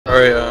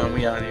Alright,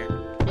 we out here.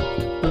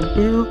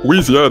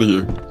 We's out of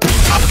here.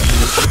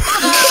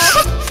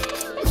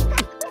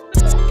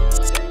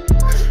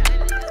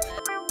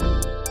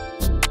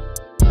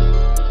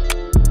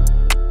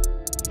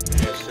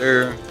 Yes,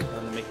 sir. I'm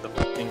gonna make the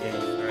fucking game.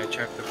 Alright,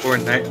 chapter 4,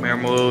 nightmare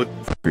mode.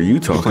 What are you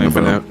talking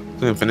about?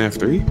 Playing FNAF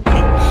 3?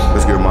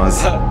 Let's go,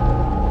 Maz.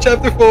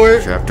 Chapter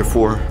 4. Chapter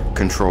 4,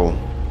 Control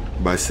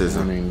by I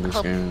SZA. mean, this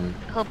game.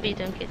 Hope you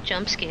don't get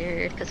jump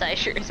scared, because I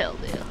sure as hell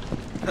do.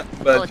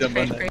 I'm about to jump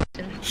on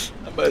that.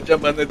 I'm about to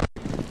jump on that.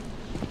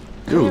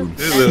 Dude,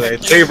 This is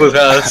like Table's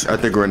house. I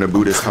think we're in a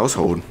Buddhist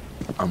household.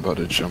 I'm about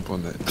to jump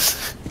on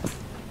that.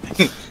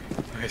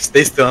 Alright,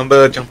 stay still. I'm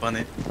about to jump on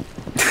it.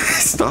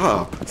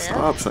 Stop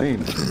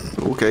saying it.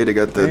 Okay, they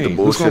got the Hey, who's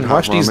bullshit gonna hot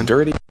watch these ramen.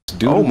 dirty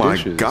doodle Oh my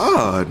dishes?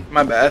 god.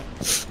 My bad.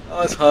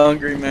 I was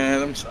hungry,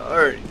 man. I'm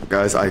sorry.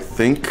 Guys, I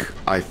think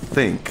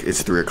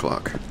it's 3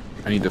 o'clock.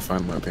 I need to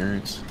find my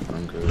parents.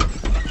 I'm good.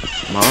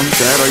 Mom,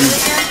 Dad, are you...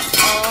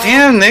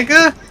 Damn,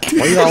 nigga.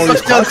 Why you got all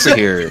these clocks in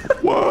here?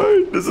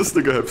 Why does this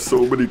nigga have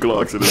so many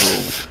clocks in his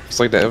home? It's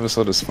like that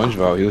episode of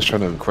SpongeBob. He was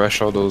trying to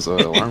crash all those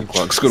alarm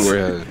clocks. Good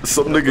word.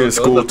 Some nigga in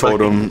school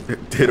told him,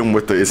 hit him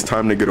with the "it's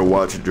time to get a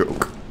watch"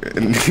 joke,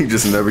 and he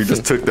just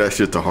took that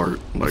shit to heart.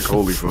 Like,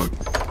 holy fuck.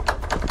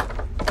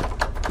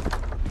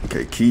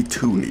 Okay, key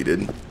 2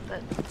 needed.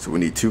 So we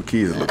need 2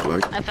 keys, it look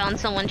like. I found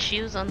someone's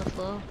shoes on the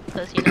floor,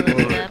 because you know they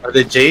do that. Are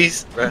they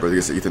J's? Brother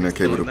gets an Ethernet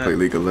cable to play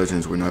League of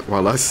Legends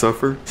while I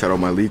suffer. Shout out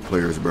my League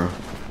players, bro.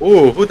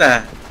 Ooh, who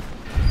that?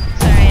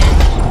 Sorry,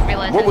 I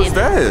realized What I was needed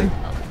that?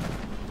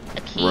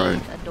 a key,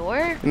 Right. a door?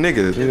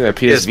 Nigga, Look at that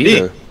PS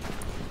Vita.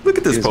 look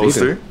at this PS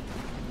poster. Vita.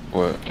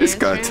 What? This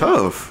guy Answer.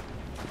 tough.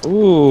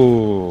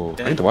 Ooh.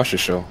 I need to watch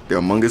this show. The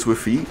Among Us with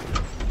feet.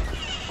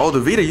 Oh, the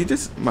Vita, you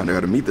just might have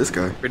got to meet this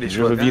guy. Pretty Did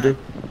you have sure a Vita?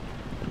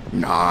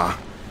 Nah.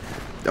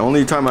 The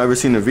only time I ever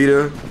seen a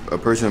Vita, a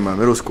person in my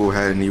middle school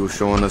had, and he was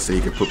showing us that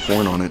he could put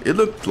porn on it. It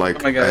looked like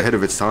Oh my God. ahead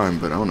of its time,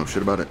 but I don't know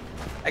shit about it.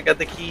 I got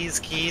the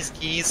keys.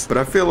 But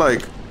I feel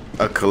like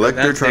a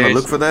collector That's trying to serious.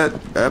 look for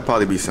that'd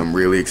probably be some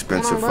really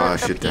expensive Look fire up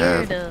shit to here,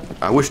 have. though.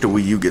 I wish the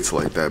Wii U gets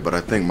like that, but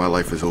I think my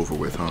life is over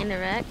with, huh?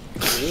 Interact.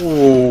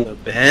 Ooh, the I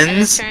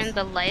Benz. turned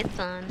the lights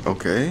on.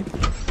 Okay.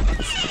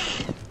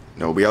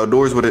 No, we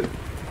outdoors with it.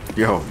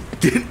 Yo,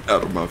 get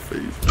out of my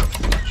face.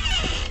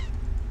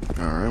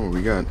 Alright, well,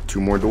 we got 2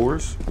 more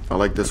doors. I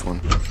like this one.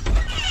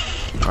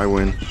 I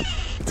win.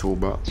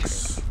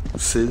 Toolbox.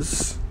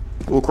 Sizz.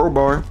 Ooh,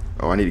 crowbar.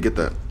 Oh, I need to get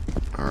that.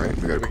 Alright,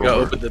 we got a We gotta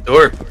crowbar. open the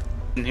door.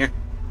 In here.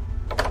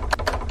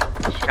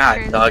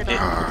 God, dog it.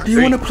 Do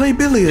you want to play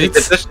billiards?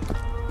 Let's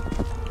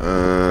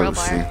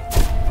Let's see.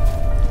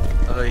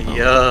 Oh,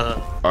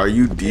 yeah. Are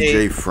you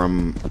DJ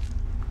from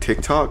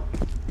TikTok?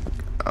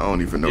 I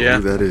don't even know Yeah.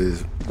 who that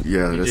is.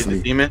 Yeah, You that's did the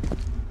me. demon?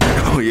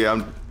 Oh yeah,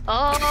 I'm.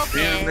 Oh,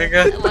 okay.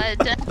 Yeah, nigga. What?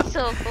 That's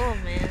so cool,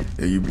 man.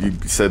 Yeah, you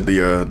said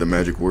the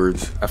magic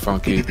words. I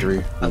found key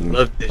 3. I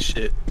love this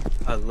shit.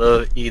 I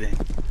love eating.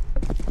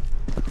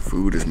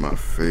 Food is my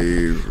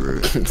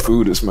favorite.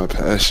 Food is my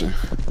passion.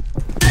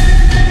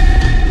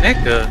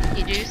 Nigga.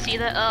 Did you see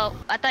that? Oh,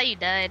 I thought you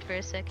died for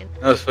a second.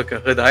 That was fucking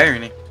hood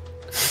irony.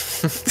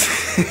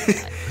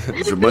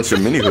 There's a bunch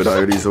of mini hood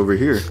ironies over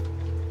here.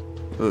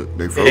 Look,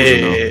 they frozen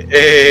Hey,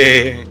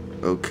 hey. though.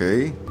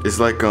 Okay, it's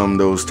like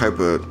those type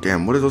of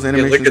what are those Yeah,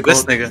 animations look at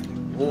this called?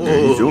 nigga. Yeah,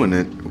 he's doing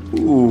it.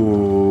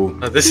 Ooh.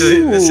 Oh, this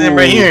is him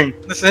right here.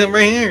 This is him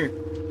right here.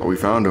 Oh, we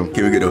found him.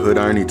 Can we get a hood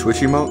irony Twitch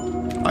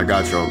emote? I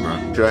got y'all,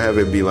 bro. Should I have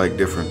it be like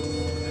different?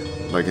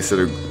 Like instead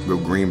of the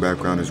green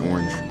background is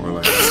orange, or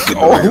like.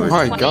 Oh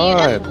my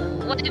god.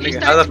 What if you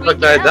Nigga, how the start fuck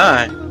did I tweaking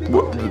out? die?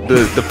 What?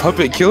 The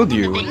puppet killed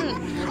you.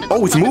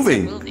 Oh, it's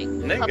moving.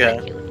 Nigga.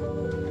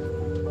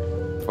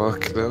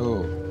 Fuck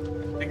no.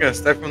 Nigga,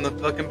 start from the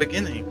fucking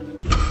beginning.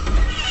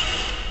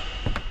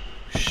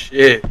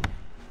 Shit.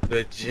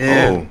 The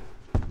gym.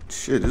 Oh.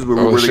 Shit, this is where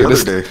we were the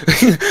other day.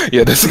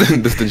 Yeah, that's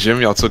the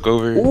gym y'all took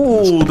over.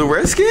 Ooh, the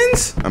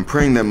Redskins? I'm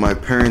praying that my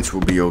parents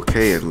will be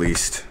okay at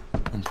least.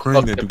 I'm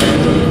praying that Oh,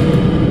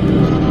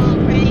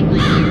 praying my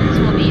ears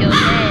will be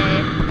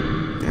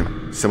okay.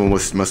 Damn, someone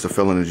must have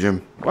fell in the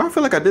gym. Why I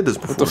feel like I did this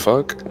before. What the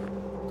fuck?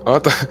 Oh, I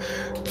thought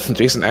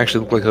Jason actually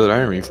looked like Hood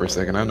Irony for a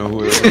second. I know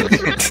who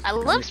it was. I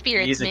love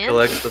spirits, He's a man.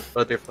 collector of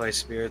butterfly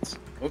spirits.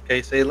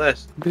 Okay, say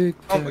less. Big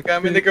Oh my god,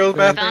 I'm in the girl's I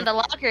bathroom. found a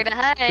locker to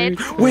hide.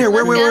 Where?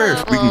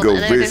 Let's We can go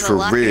There's Riz a for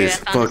locker Riz.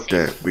 I found Fuck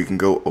a safe. that. We can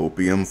go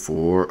opium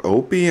for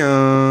opium.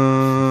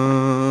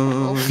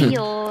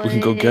 Opioids. We can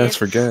go gas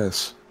for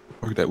gas.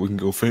 Or that we can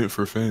go fent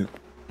for fent.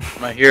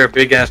 I hear a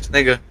big ass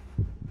nigga.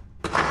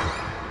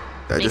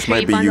 That Make just sure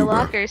might you be find you, the bro.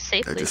 lockers That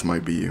safely. just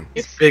might be you.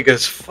 He's big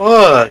as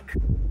fuck.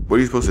 What are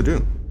you supposed to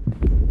do?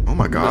 Oh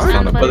my Found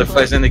god. the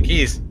butterflies and the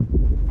keys.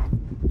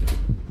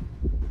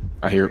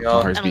 I hear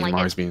Y'all- Mars I don't being like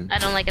Mars it. being. I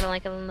don't like it. I don't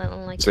like it. I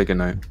don't like it. Say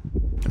goodnight.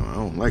 Oh, I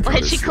don't like how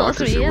Why'd she this close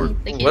locker me shit work.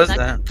 in? The Who kid's was not-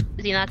 that?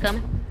 Is he not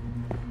coming?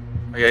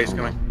 Oh yeah, he's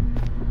coming.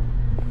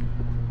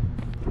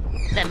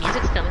 That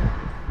music's coming.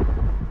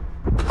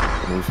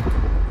 Move.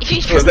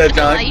 Close that,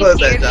 John. You Close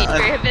that, scared me John.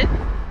 for a bit.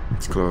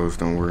 It's closed,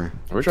 don't worry.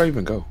 Where'd y'all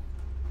even go?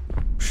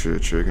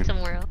 Shit, chicken.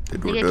 somewhere else. The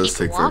door does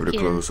take forever to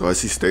close. So I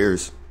see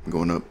stairs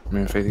going up.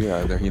 Man, Faith, you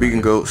out there. We can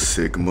go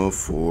Sigma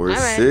 4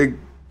 Alright. Sig.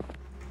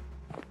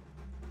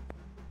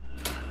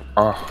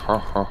 Go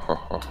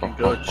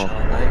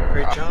jawlike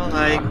for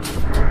jawlike.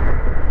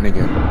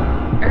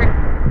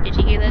 Nigga. Did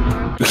you hear that,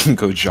 Dora? We can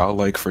go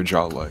jaw-like for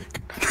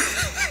jaw-like.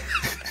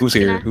 Who's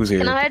here? Who's here?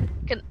 Can I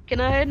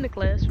hide in the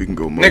class? We can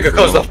go Nigga,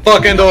 close the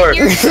fucking door.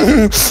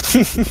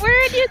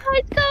 Where'd you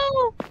guys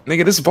go?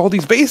 Nigga, this is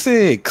Baldi's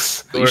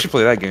Basics. You should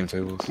play that game,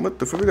 Tablez. What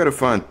the fuck? We gotta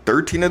find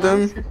 13 of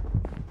them?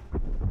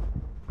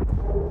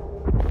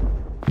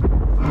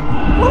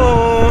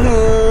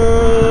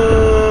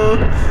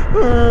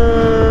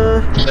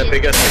 That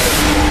big ass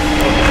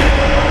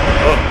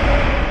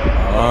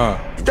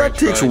That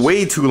takes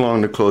way too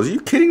long to close. Are you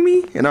kidding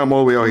me? And I'm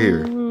all the way out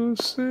here. I'm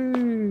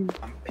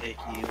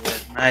picky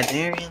with my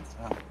Darians.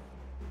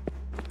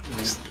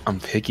 I'm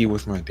picky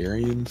with my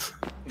Darians.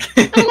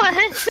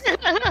 What?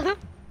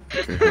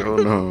 Okay, hell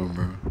no,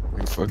 bro.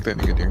 Like, fuck that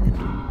nigga Darian.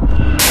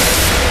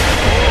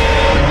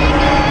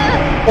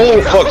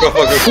 Oh, fuck.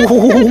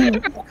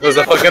 Close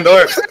the fucking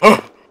door.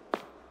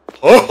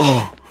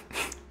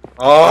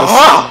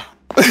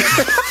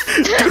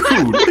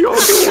 Dude, what are y'all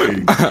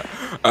doing?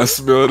 I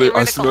smelled it.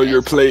 I smell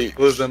your plate.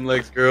 Close them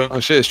legs, girl. Oh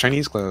shit, it's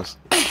Chinese class.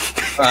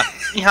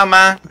 Ni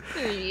ma.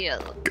 Yeah.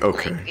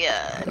 Okay.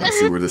 Yeah. I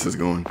see where this is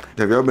going.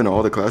 Have y'all been to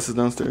all the classes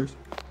downstairs?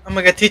 Oh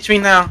my god, teach me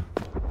now.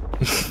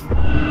 Dude,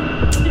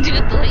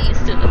 the way you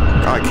stood up.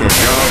 I can't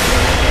jump.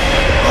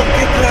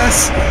 Okay,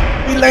 class.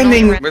 We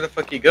learning. Where the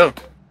fuck you go?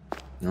 I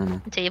don't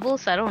know.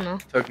 Tables? I don't know.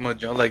 Talking about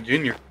jawlike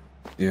Junior.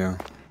 Yeah.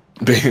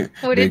 Big,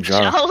 What big did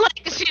jaw. y'all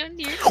like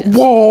Junior?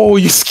 Whoa,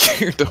 you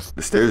scared them.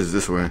 The stairs is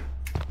this way.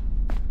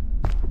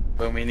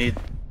 What we need.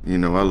 You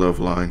know, I love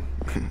lying.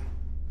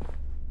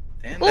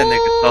 Damn, that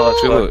nigga tall as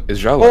fuck. Look, it's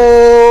jaw like.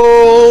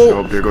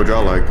 Oh, there go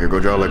jawlike. Here go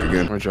jawlike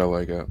again. Where's jaw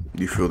like at?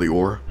 You feel the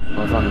aura?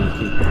 Oh, I found a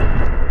key.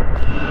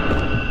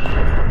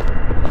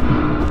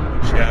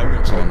 Shit, I'm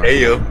in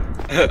Rodeo.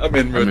 I'm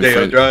in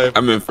Rodeo Drive.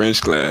 I'm in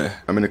French class.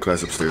 I'm in the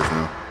class upstairs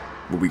now.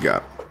 What we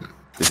got?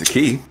 It's a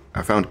key.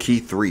 I found key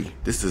 3.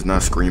 This does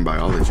not scream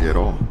biology at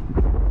all.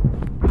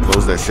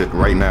 Close that shit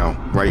right now.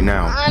 Right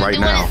now. Right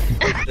now.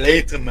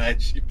 Play too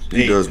much.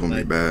 He does want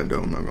me bad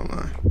though, I'm not gonna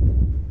lie.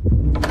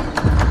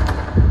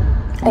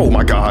 Oh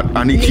my god,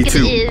 I need key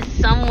 2. It is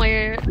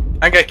somewhere.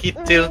 I got key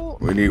 2.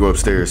 We need to go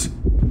upstairs.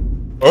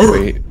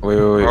 Wait.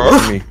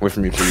 Wait for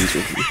me, please.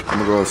 I'm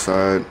gonna go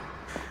outside.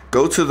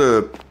 Go to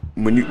the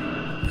when you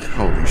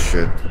holy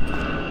shit.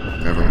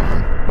 Never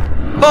mind.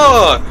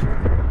 Fuck!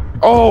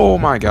 Oh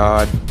my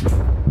god.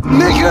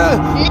 Nigga!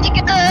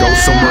 Go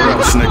somewhere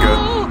else, nigga.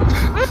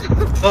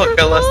 Fuck,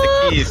 I lost the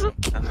keys. I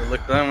have to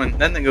look that one.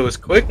 That nigga was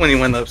quick when he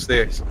went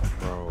upstairs.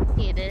 Bro.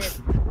 He did.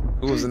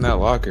 Who was in that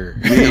locker?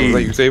 Me. Was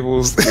that you,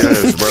 Tablez?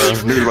 Yes, bro.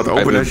 Nigga about to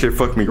open that shit,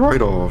 fuck me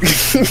right off.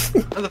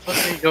 How the fuck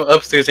can you go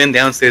upstairs and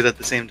downstairs at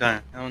the same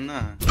time? Oh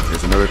no.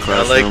 There's another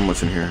classroom.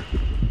 What's in here?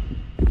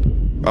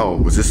 Oh,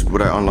 was this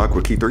what I unlocked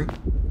with key 3?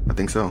 I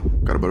think so.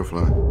 Got a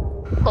butterfly.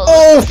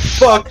 Oh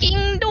fuck!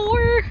 Fucking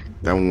door.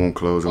 That one won't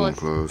close. It won't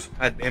close.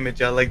 God damn it,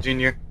 Jawlike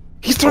Junior.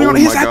 He's throwing on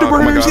his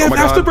afterburners. He has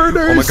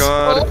afterburners. Oh my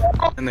god.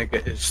 That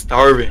nigga is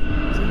starving.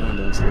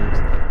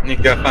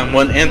 Nigga gotta find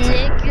one answer.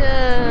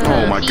 Nigga.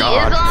 Oh my He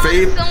god. is on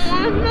Faith.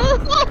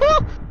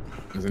 someone.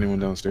 Is anyone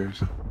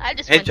downstairs? I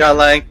just Hey, went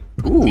Jawlike.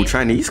 Ooh,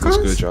 Chinese That's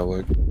class? good, y'all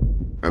like.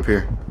 Up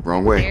here.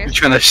 Wrong way. Here. You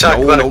trying to shock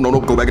No, me? no, no, no.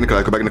 Go back in the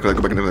class. Go back in the class.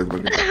 Go back in the class. Go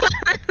back in the class.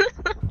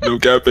 No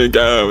cap and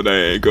gown, I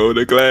ain't go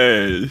to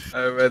class.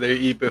 I'd rather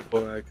eat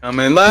before I come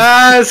in.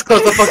 Let's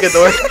close the fucking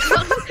door.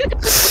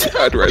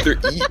 I'd rather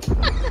eat.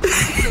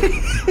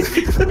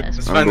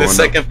 Let's I'm find the going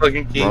second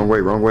fucking key. Wrong way,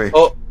 wrong way.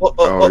 Oh, Oh,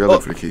 I gotta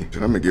look for the key. I'm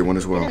gonna get one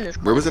as well. in this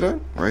Where was it at?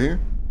 Right here?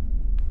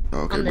 Oh,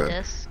 okay, On the bet.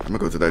 desk. I'm gonna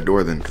go to that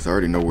door then, because I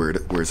already know where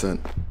it's at.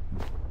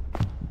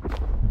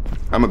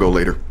 I'm gonna go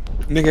later.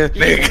 Nigga.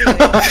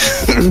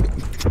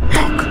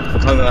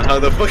 How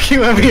the fuck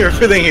you have here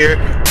fitting here?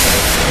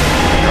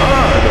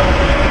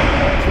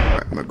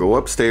 Alright, I'm gonna go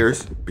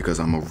upstairs because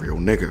I'm a real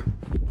nigga.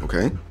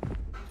 Okay?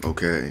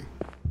 Okay.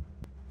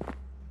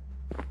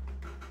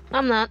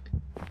 I'm not.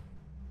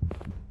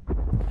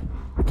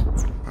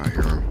 I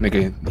hear him.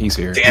 Nigga, he's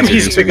here. Damn,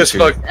 he's big as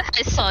fuck.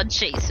 I saw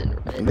Jason.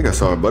 I think I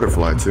saw a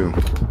butterfly too.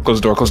 Close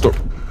the door, close the door.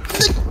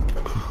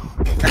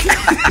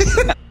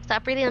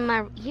 Stop breathing in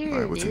my ear,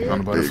 Alright, what's in dude. here?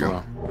 On the There you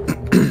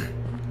butterfly.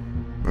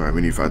 Alright,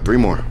 we need to find 3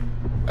 more.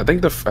 I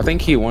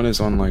think key 1 is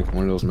on like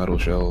one of those metal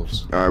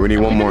shelves. Alright, we need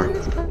 1 more.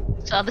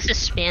 So this is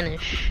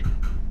Spanish.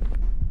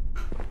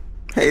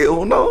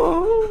 Hell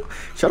no!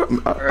 Shut up.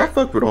 I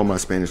fucked with all my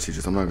Spanish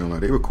teachers, I'm not gonna lie.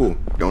 They were cool.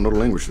 Don't know the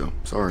language though.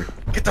 Sorry.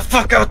 Get the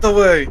fuck out the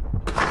way.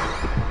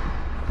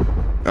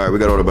 Alright, we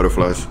got all the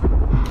butterflies.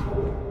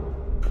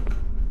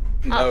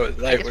 No,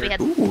 it's I guess we like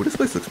had. Ooh, this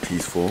place looks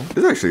peaceful. This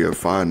is actually a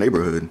fine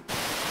neighborhood.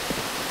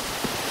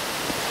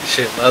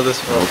 shit, love this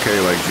one. Okay,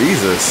 like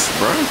Jesus,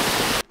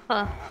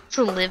 bro.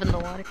 To live in the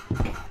water.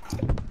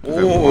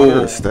 That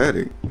water is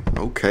static.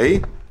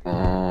 Okay.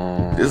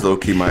 Oh. This low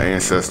key my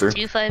ancestor. Got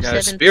a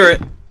 257.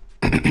 spirit.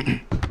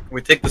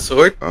 We take the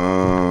sword? I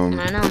don't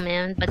know,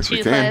 man. But Yes, we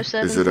 2, can. 5,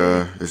 7. Is it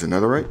is it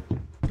netherite?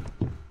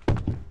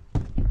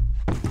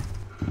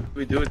 What do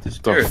we do with this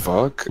The spirit?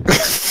 fuck?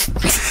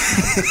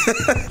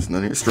 It's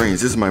nothing strange.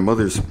 This is my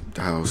mother's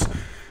house.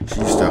 She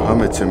used to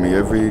hum it to me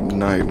every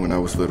night when I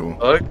was little.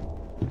 Fuck?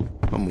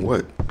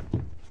 What?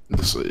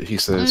 He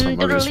said it's my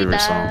mother's favorite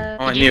song.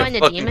 Oh, I Did need you a find a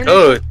fucking demon?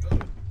 code.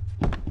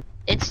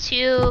 It's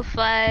 2,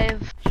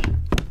 5,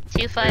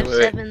 2, 5,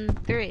 Wait. 7,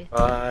 3.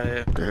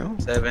 5, The hell?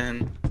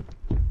 7,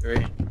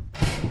 3.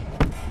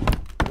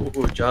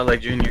 Ooh, Jaw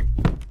like Junior.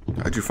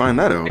 How'd you find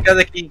that I out? got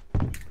the key.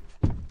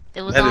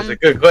 It was That on is a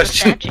good the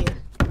question. statue.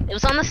 It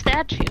was on the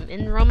statue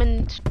in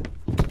Roman.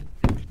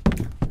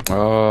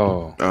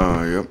 Oh.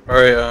 Oh, yep.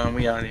 Alright,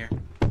 we out here.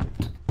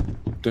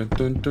 Dun,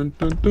 dun, dun,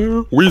 dun,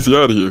 dun. Weezy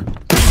out of here.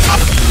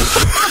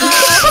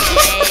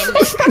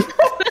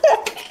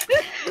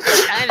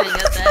 Timing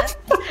of that.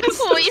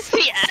 We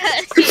see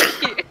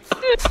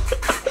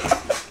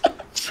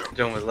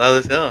John was loud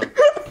as hell.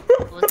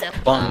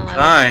 at Bong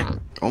time.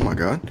 Oh my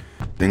god.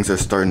 Things are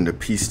starting to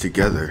piece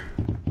together.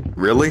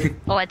 Really?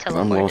 Oh, I I'm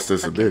teleported. lost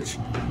as a Okay. bitch.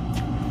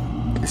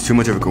 It's too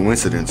much of a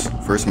coincidence.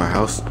 First my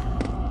house,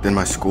 then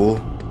my school,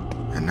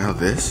 and now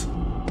this?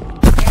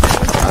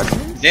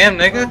 Damn,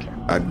 nigga.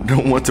 I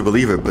don't want to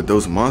believe it, but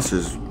those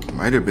monsters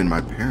might have been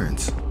my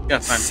parents. You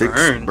gotta find 6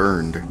 burn.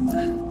 burned.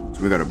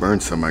 So we gotta burn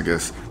some, I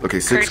guess. Okay,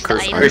 6 Cursed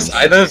cursed First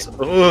items.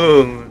 items?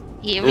 Ooh.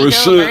 Here we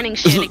go, burning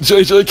shit.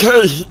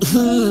 JJK.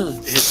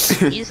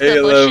 Use the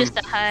Hey, bushes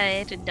to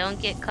hide and don't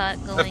get caught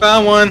I going.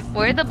 found one.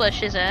 Where are the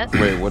bushes at?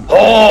 Wait, what?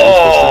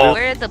 Oh!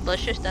 Where are the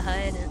bushes to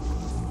hide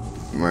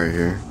in? Right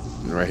here.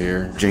 Right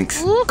here.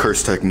 Jinx. Ooh.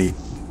 Curse technique.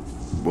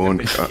 One,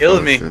 bitch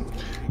killed me. shit.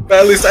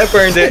 But at least I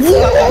burned it.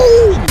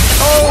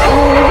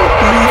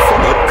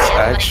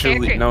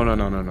 Actually, no.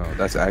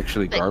 That's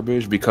actually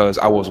garbage because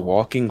I was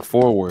walking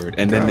forward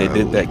and then they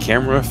did that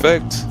camera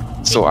effect.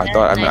 So I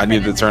thought I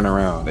needed to turn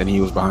around and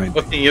he was behind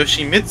me. Fucking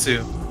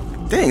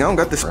Yoshimitsu. Dang, I don't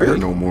got the spirit Right.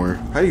 no more.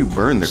 How do you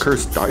burn the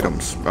cursed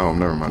items? Oh,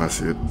 never mind. I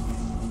see it.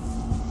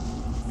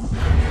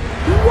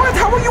 What?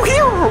 How are you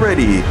here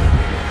already?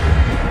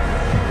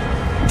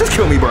 Just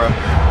kill me, bro.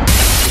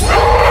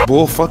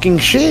 Bull fucking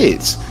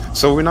shit.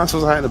 So we're not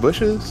supposed to hide in the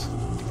bushes?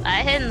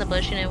 I hid in the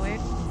bush and it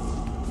worked.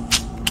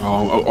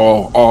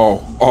 Oh.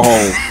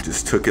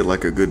 Just took it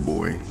like a good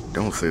boy.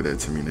 Don't say that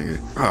to me, nigga.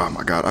 Oh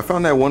my god, I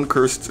found that one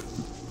cursed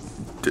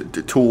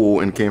tool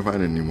and can't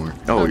find it anymore.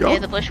 Oh, Okay, y'all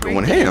the bush going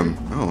worked ham.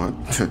 Oh,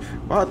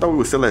 well, I thought we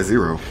were still at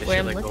 0. Where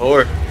am I Like a looking?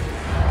 whore.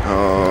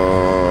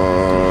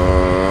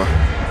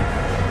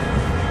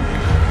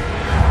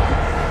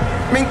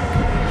 Mink.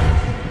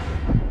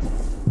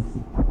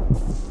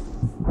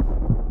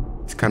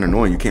 It's kind of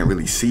annoying. You can't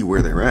really see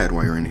where they're at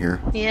while you're in here.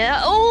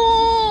 Yeah.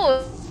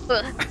 Oh!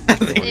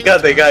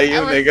 They got you,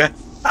 I was- nigga.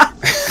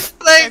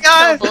 Thank That's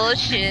God. so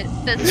bullshit.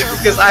 That's so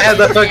Because I had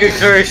the bullshit. fucking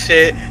curse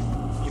shit.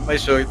 Keep my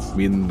shorts.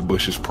 Me in the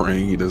bushes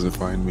praying he doesn't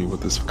find me. What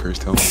this curse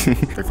tells me.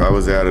 If I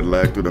was out, I'd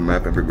lag through the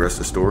map and progress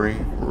the story.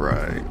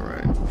 Right.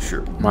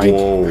 Sure. Mike.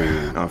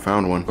 Whoa. I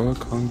found one.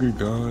 Fuck, hungry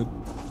God.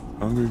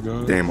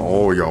 Damn,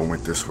 all y'all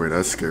went this way.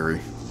 That's scary.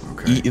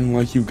 Okay. Eating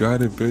like you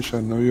got it, bitch.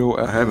 I know your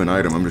I have an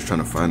item. I'm just trying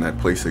to find that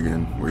place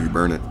again where you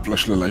burn it.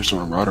 fleshly lights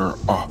on router.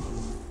 Oh.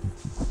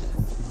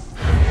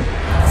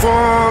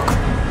 Fuck!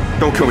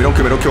 Don't kill me. Don't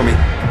kill me.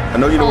 I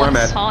know you know where I'm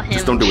I at. saw him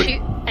Just don't do it.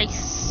 shoot- I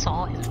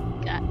saw him.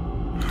 God.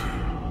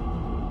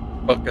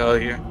 Fuck out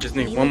of here. Just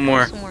need You one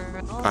more. somewhere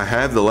else. I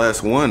have the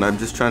last one. I'm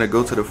just trying to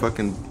go to the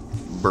fucking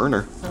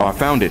burner. Oh, I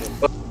found it.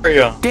 There you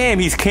go. Damn,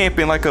 he's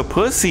camping like a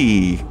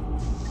pussy.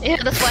 Yeah,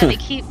 that's why they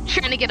keep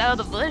trying to get out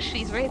of the bush.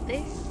 He's right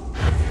there.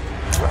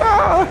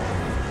 Ah.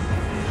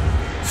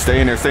 Stay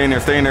in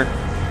there.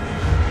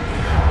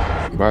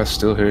 But I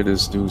still hear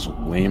this dude's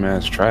lame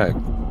ass track.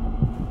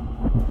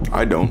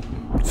 I don't.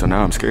 So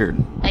now I'm scared.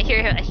 I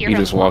hear him. He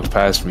just walked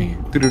past me.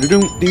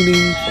 Doo-doo-doo-doo, ding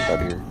ding. Fuck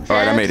out of here. All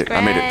right, I made it.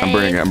 I'm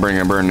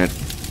burning it.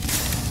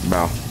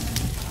 Bow.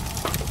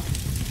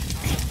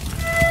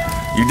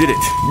 You did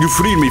it. You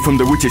freed me from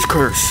the witch's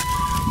curse.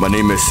 My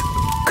name is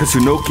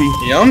Kasunoki.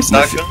 Yum,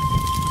 Saka.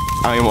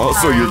 I am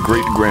also your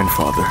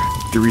great-grandfather.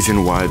 The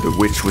reason why the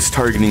witch was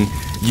targeting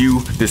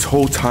you this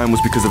whole time was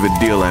because of a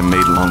deal I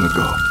made long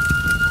ago.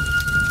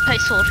 I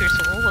sold your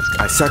soul. What's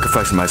good? I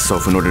sacrificed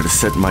myself in order to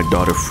set my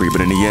daughter free,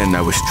 but in the end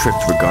I was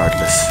tricked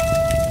regardless.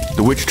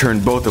 The witch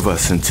turned both of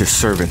us into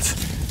servants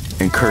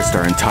and cursed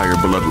our entire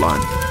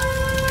bloodline.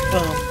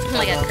 Oh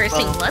my god,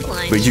 cursing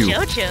bloodline. But you-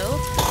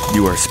 Jojo.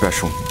 You are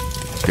special.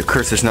 The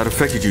curse has not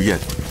affected you yet,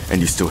 and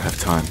you still have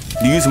time.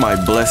 Use my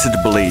blessed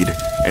blade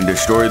and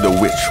destroy the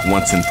witch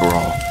once and for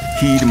all.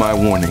 Heed my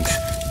warnings.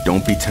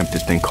 Don't be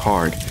tempted, think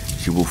hard.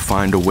 She will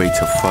find a way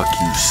to fuck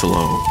you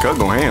slow.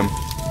 Go ham.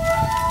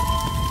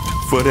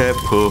 For that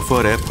puff,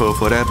 for that puff,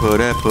 for that puff,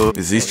 that puff.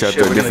 Is each chapter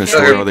a we're different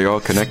gonna story? go. Are they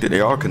all connected?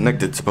 They are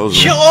connected,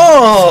 supposedly.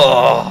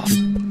 Yo!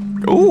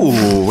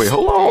 Ooh, wait,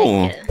 hold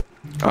on.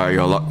 Alright,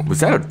 y'all. Was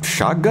that a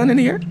shotgun in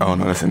the air? Oh,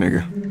 no, that's a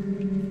nigga.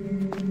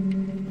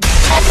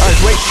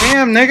 Alright, wait.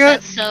 Damn, nigga.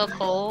 That's so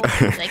cold.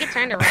 They get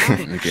turned around.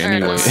 Nigga,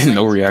 anyway,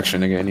 no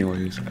reaction, nigga.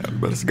 Anyways.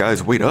 But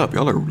guys, wait up.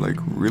 Y'all are like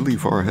really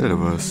far ahead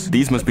of us.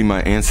 These must be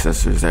my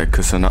ancestors at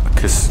Casanova.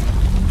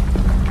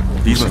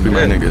 These must be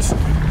my niggas.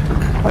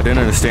 I didn't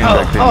understand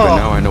back then, but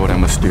now I know what I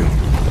must do.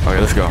 Alright,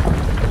 let's go.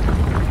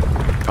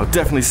 I'll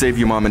definitely save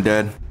you, Mom and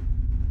Dad.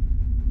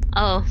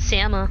 Oh,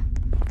 Sama.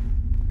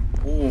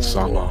 Ooh.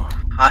 Sama.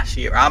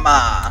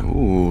 Hashirama.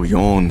 Ooh,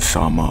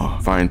 Yon-sama.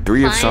 Find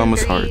 3 of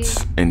Sama's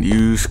hearts and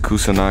use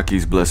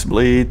Kusanaki's blessed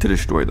blade to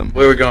destroy them.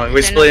 Where we going?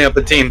 We're splitting up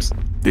the teams.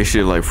 This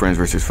shit like friends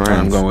versus friends.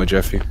 I'm going with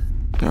Jeffy.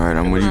 Alright,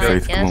 I'm with you,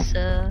 Faith. Come on.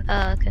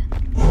 Okay.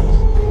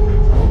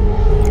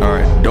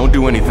 Alright, don't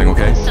do anything,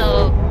 okay?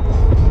 So.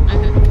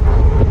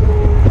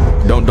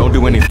 Don't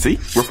do anything. See?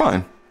 We're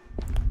fine.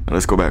 Now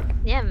let's go back.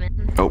 Yeah,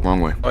 man. Oh,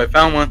 wrong way. Oh, I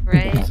found one.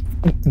 Right.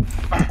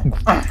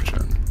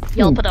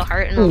 Y'all put a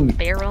heart in a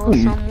barrel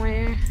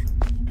somewhere.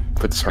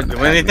 Put this heart in the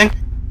Do anything?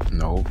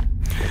 No.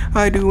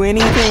 I do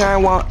anything I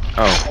want.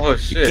 Oh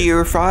shit.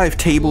 Gear 5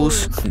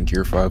 tables.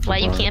 Gear 5. Why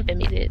you camping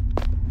me, dude?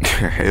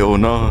 Hell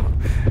no.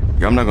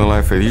 Yeah, I'm not gonna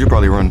lie, Faith. You should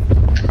probably run.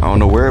 I don't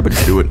know where, but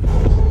just do it.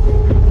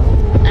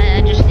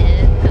 I just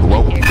did.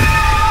 Well, maybe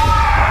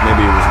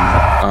it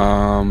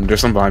was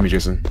There's some behind me,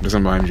 Jason. There's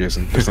some behind me,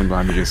 Jason. Don't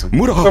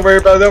worry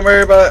about it. Don't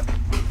worry about it.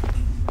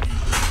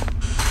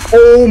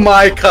 Oh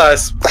my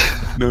cusp.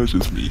 No, it's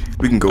just me.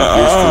 We can go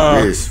this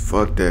for this.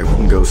 Fuck that. We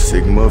can go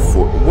Sigma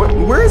for what?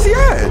 Where is he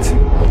at?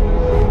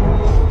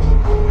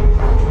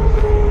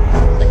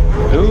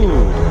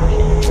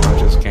 Dude, I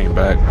just came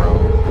back,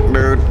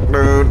 bro.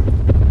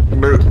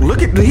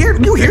 Look at here.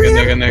 You hear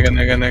him?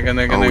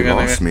 Nigga. Oh, he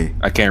lost me.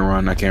 I can't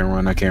run. Me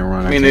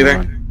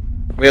neither.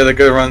 We had a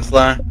good run,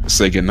 Sly.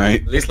 Say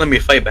goodnight. At least let me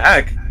fight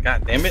back.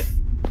 God damn it.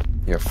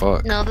 Yeah,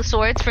 fuck. No, the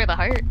sword's for the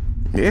heart.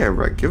 Yeah,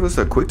 right. Give us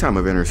a quick time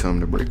event or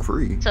something to break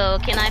free. So,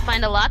 can I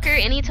find a locker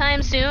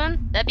anytime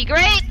soon? That'd be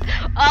great!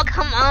 Oh,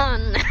 come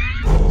on!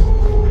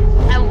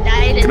 I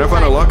died in. Can I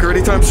find a locker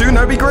anytime soon?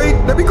 That'd be great.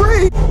 That'd be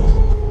great.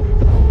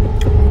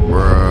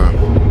 Bruh.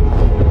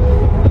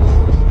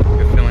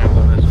 Good feeling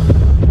about this.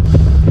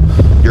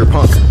 You're a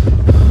punk.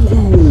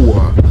 Ooh.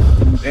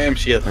 Damn,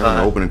 she a I don't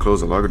thought. open and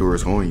close the locker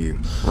doors on you.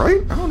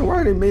 Right? I don't know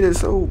why they made it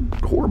so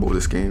horrible,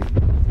 this game.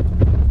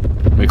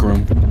 Make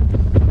room.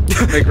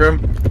 Make room.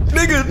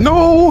 Nigga,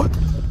 no!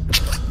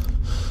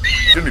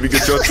 You need to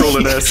get your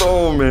trolling ass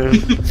on, man.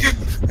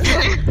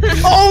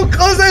 Oh,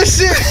 close that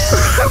shit!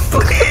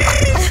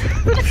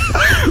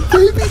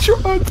 Baby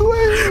Tron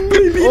playing.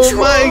 Baby Oh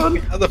Tron. my!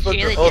 How the fuck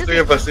are all 3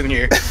 of us in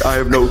here? I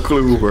have no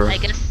clue, bro. I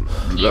guess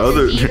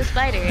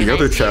The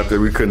other chapter,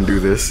 we couldn't do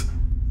this.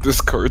 This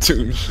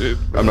cartoon shit.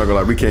 I'm not gonna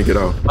lie, we can't get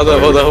out. Hold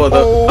on.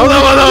 Oh. Hold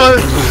on.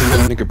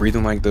 Nigga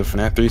breathing like the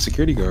FNAF 3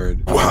 security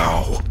guard.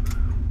 Wow.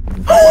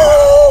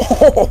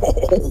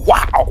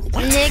 Wow.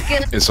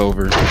 Nigga. It's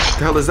over. What the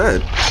hell is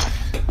that?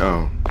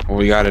 Oh. Well,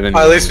 we got it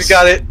anyway. At least we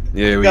got it.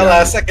 Yeah, we got got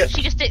last it. second.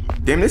 She just did.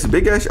 Damn, this is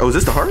big ass. Oh, is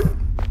this the heart?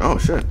 Oh,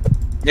 shit.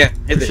 Yeah,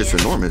 hit This it.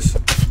 shit's enormous.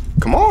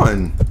 Come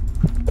on.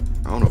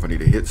 I don't know if I need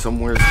to hit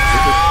somewhere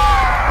specific.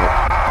 Oh,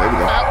 there we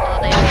go. Oh,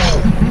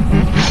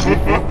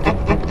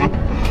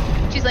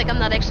 there. She's like, I'm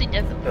not actually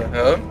dead.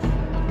 Uh-huh.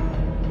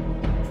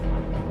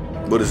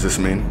 What does this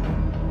mean?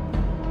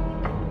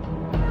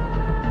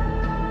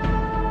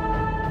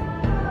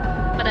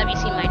 But have you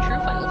seen my true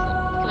final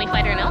form? Can we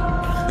fight her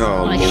now?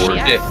 Oh, Like, Lord.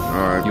 yeah. Shit.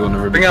 Alright. You will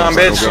never Bring be it on,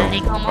 close. bitch.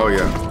 Take home Oh,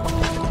 yeah.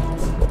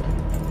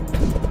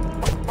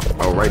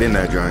 Oh, right in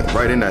that giant.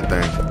 Right in that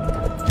thing.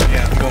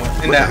 Yeah, I'm going. In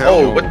What the that hell?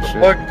 hole. What the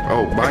Shit. fuck?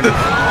 Oh, bind it.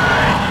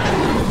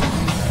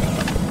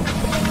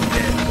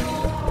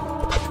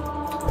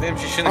 Damn,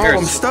 she shouldn't Oh, hear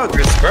I'm stuck.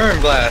 Her sperm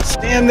blast.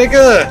 Damn,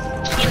 nigga.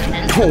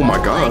 Oh my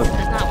God. It's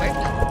not working.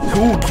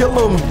 Ooh, kill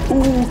him.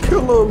 Ooh,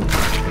 kill him.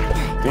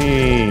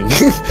 Dang.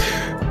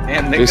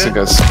 Damn, nigga. Jason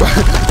got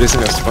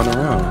spun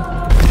around.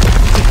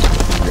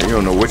 Yeah, you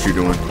don't know what you're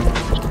doing.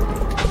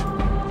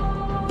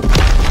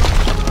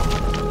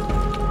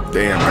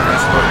 Damn, I got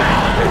spun.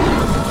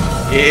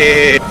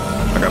 Yeah. I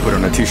got put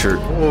on a t-shirt.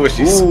 Oh,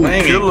 she's Ooh,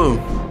 swinging. kill him.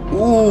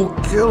 Ooh,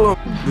 kill him.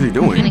 What's he You're gonna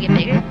doing? get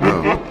bigger. Oh.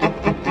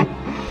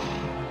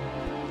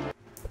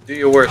 Do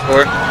your worst,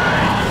 whore. It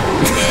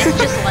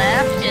just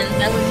laughed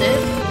and that was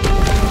it.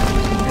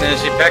 And then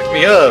she packed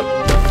me up.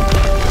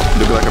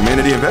 Look like a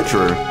manatee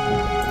adventurer.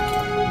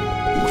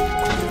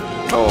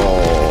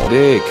 Oh.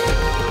 Dick.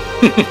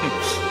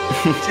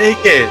 Take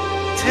it.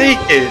 Take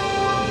it.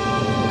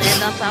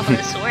 Land on top of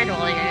the sword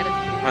while you're at it.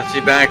 Watch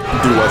she back. Do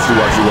watch.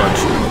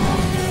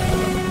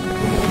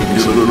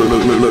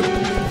 Look.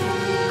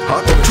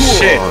 Hot tour.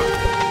 Shit.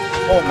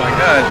 Oh my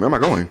god. Where am I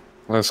going?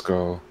 Let's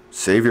go.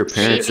 Save your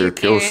parents Save or your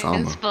kill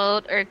parents, Sama.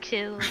 vote or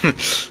kill.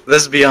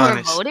 Let's be Or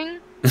honest. voting?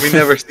 We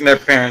never seen their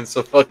parents,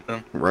 so fuck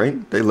them. Right?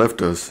 They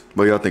left us.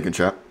 What y'all thinking,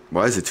 chap?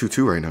 Why is it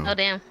 2-2 right now? Oh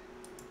damn.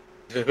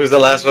 Who's the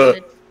last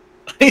vote?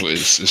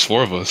 It's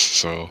 4 of us,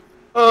 so.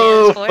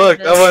 Oh Yeah, fuck!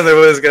 I wonder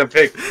what it's gonna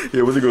pick.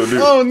 Yeah, what's he gonna do?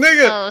 Oh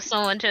nigga! Oh,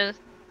 someone chose.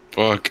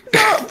 Fuck.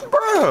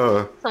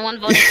 Bruh. Someone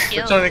voted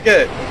kill. Which one to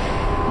get?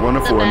 One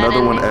The for bad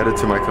another one ending. added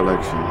to my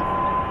collection.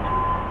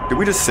 Did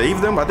we just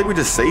save them? I think we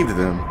just saved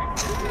them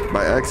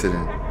by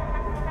accident.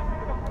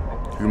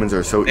 Humans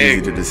are so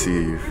easy to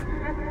deceive.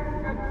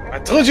 I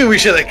told you we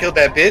should have killed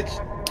that bitch.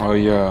 Oh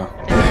yeah.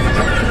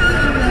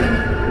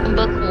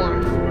 Book 1.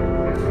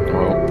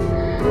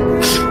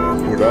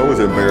 Well, that was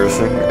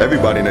embarrassing.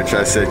 Everybody in the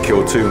chat said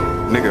kill too.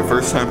 Nigga,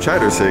 first time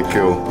chatter said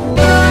kill.